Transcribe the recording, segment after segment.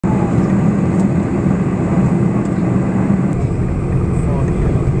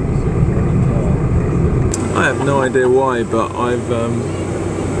have no idea why, but I've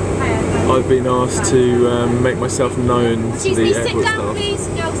been asked to make myself known to the airport staff. Please.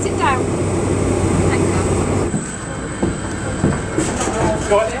 No, sit down. Thank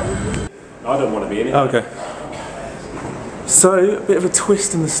you. I don't want to be in it. Okay. So, a bit of a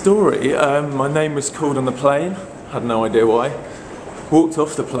twist in the story. My name was called on the plane. Had no idea why. Walked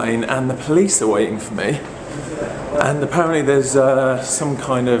off the plane and the police are waiting for me. And apparently there's some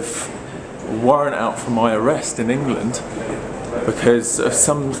kind of warrant out for my arrest in England because of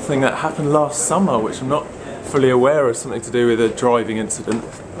something that happened last summer, which I'm not fully aware of, something to do with a driving incident.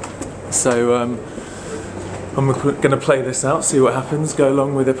 So I'm going to play this out, see what happens, go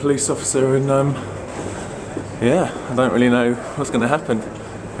along with a police officer, and yeah, I don't really know what's going to happen.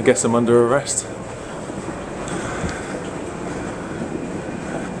 I guess I'm under arrest.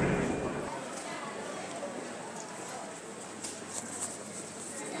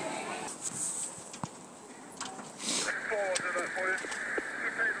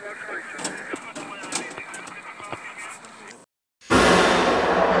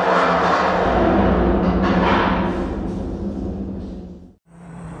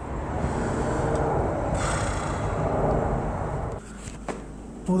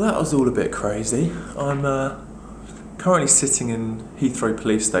 Well, that was all a bit crazy. I'm currently sitting in Heathrow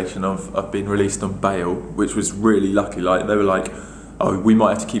police station. I've been released on bail, which was really lucky. Like, they were like, oh, we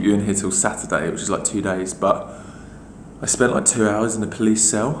might have to keep you in here till Saturday, which is like 2 days, but I spent like 2 hours in a police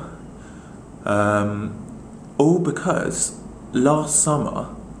cell. All because last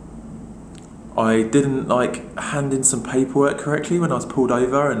summer I didn't like hand in some paperwork correctly when I was pulled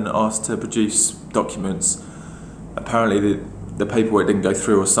over and asked to produce documents. Apparently the paperwork didn't go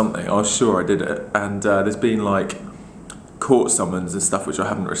through or something. I was sure I did it, and there's been like court summons and stuff which I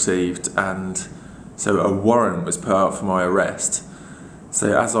haven't received, and so a warrant was put out for my arrest.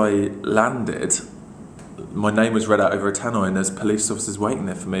 So as I landed, my name was read out over a tannoy and there's police officers waiting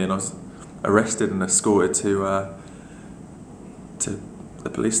there for me, and I was arrested and escorted to the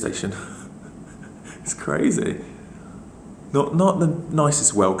police station. It's crazy. Not the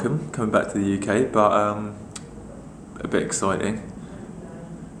nicest welcome coming back to the UK, but a bit exciting.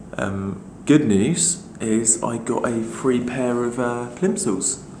 Good news is I got a free pair of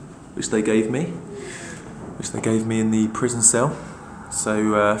plimsolls, which they gave me in the prison cell.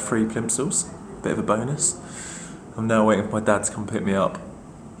 So free plimsolls, bit of a bonus. I'm now waiting for my dad to come pick me up.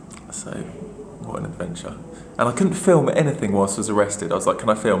 So what an adventure. And I couldn't film anything whilst I was arrested. I was like, can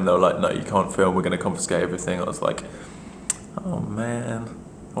I film? They were like, no, you can't film, we're going to confiscate everything. I was like, oh man,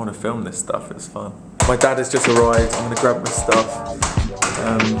 I want to film this stuff, it's fun. My dad has just arrived, I'm going to grab my stuff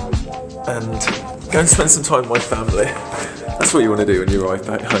and go and spend some time with my family. That's what you want to do when you arrive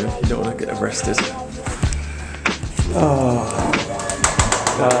back home, you don't want to get arrested. Oh,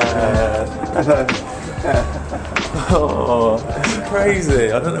 oh, it's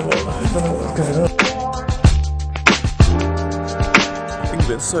crazy, I don't know what's going on.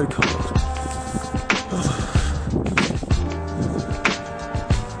 England's so cold.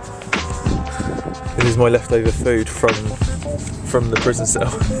 This is my leftover food from the prison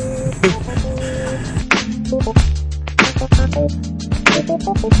cell.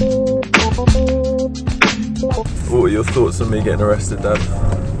 What were your thoughts on me getting arrested, Dad?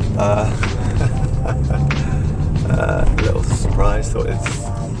 A little surprise. Thought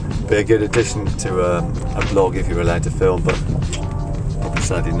it'd be a good addition to a vlog if you were allowed to film, but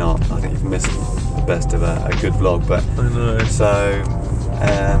sadly not. I think you've missed the best of a good vlog. But I know. So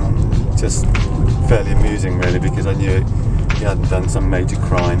just fairly amusing really, because I knew he hadn't done some major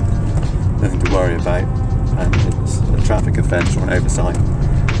crime, nothing to worry about, and it's a traffic offence or an oversight,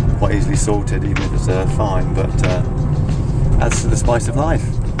 quite easily sorted even if it's a fine, but adds to the spice of life.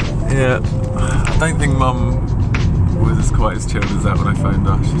 Yeah, I don't think Mum was as quite as chilled as that when I phoned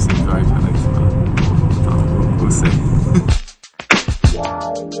her. She seemed very panicked, but we'll see.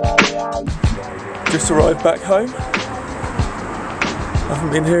 Just arrived back home. I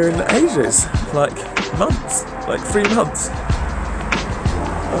haven't been here in ages, like months, like 3 months.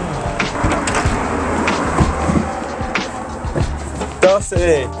 Oh.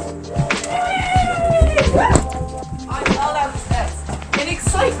 Darcy! I fell down the stairs in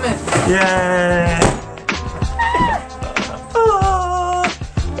excitement. Yay!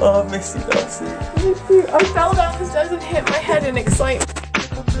 Oh, I miss you, Darcy. I fell down the stairs and hit my head in excitement.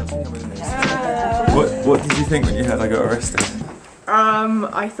 What did you think when you heard I got arrested?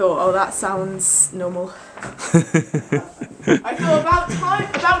 I thought, oh, that sounds normal. I thought about time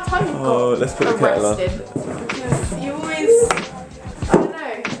you got let's put the kettle on. arrested, because you always, I don't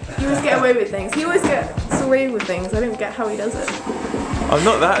know, you always get away with things. He always gets away with things. I don't get how he does it. I'm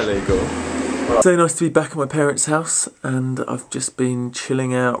not that illegal. So nice to be back at my parents' house, and I've just been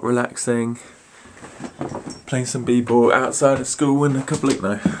chilling out, relaxing, playing some b-ball outside of school, and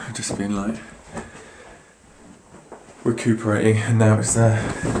I've just been like recuperating, and now it's time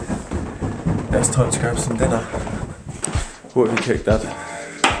to grab some dinner. What have you cooked, Dad?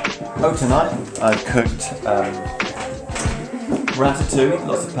 Oh, tonight I've cooked ratatouille,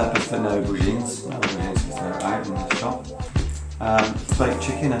 lots of peppers but no ingredients. No ingredients because they're out in the shop. Baked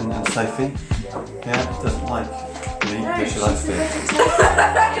chicken and Sophie. Yeah, doesn't like meat, but she likes food. It's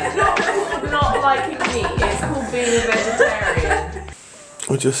not called not liking meat, it's called being a vegetarian.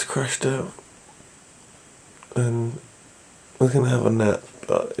 I just crashed out, and I was going to have a nap,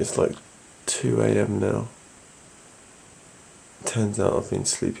 but it's like 2 AM now. Turns out I've been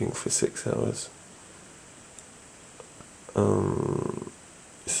sleeping for 6 hours.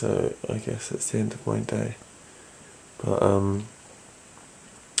 So I guess that's the end of my day. But I'm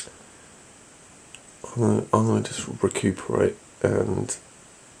gonna just recuperate and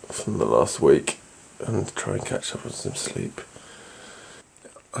from the last week and try and catch up on some sleep.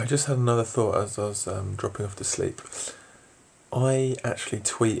 I just had another thought as I was dropping off to sleep. I actually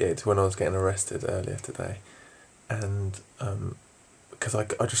tweeted when I was getting arrested earlier today, and because I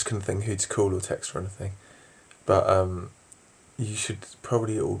just couldn't think who to call or text or anything, but you should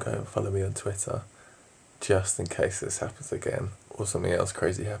probably all go and follow me on Twitter, just in case this happens again or something else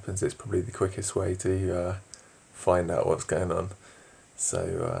crazy happens. It's probably the quickest way to find out what's going on.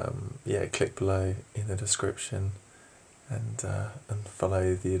 So yeah, click below in the description and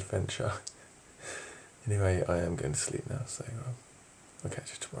follow the adventure. Anyway, I am going to sleep now, so I'll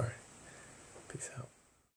catch you tomorrow. Peace out.